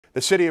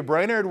The city of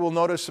Brainerd will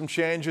notice some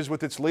changes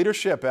with its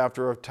leadership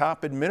after a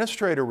top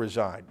administrator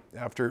resigned.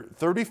 After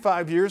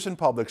 35 years in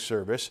public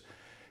service,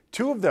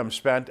 2 of them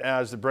spent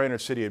as the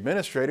Brainerd City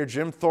Administrator,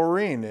 Jim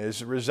Thoreen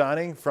is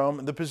resigning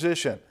from the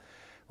position.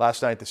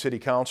 Last night, the City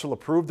Council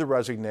approved the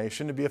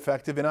resignation to be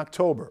effective in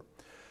October.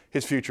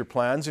 His future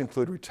plans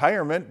include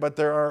retirement, but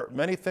there are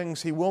many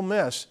things he will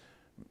miss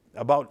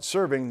about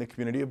serving the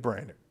community of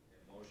Brainerd.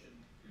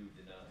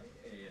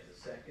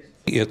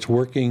 It's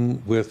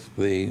working with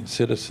the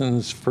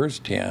citizens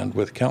firsthand,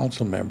 with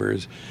council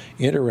members,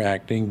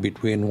 interacting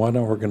between one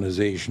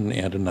organization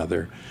and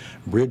another,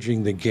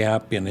 bridging the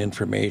gap in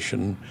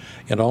information,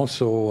 and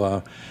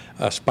also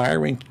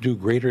aspiring to do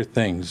greater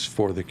things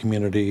for the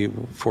community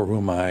for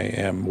whom I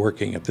am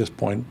working at this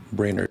point,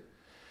 Brainerd.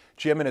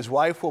 Jim and his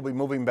wife will be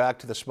moving back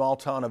to the small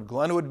town of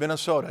Glenwood,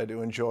 Minnesota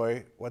to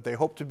enjoy what they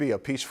hope to be a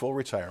peaceful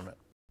retirement.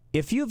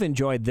 If you've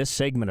enjoyed this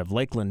segment of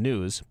Lakeland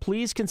News,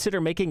 please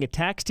consider making a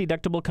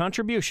tax-deductible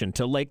contribution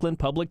to Lakeland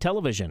Public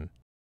Television.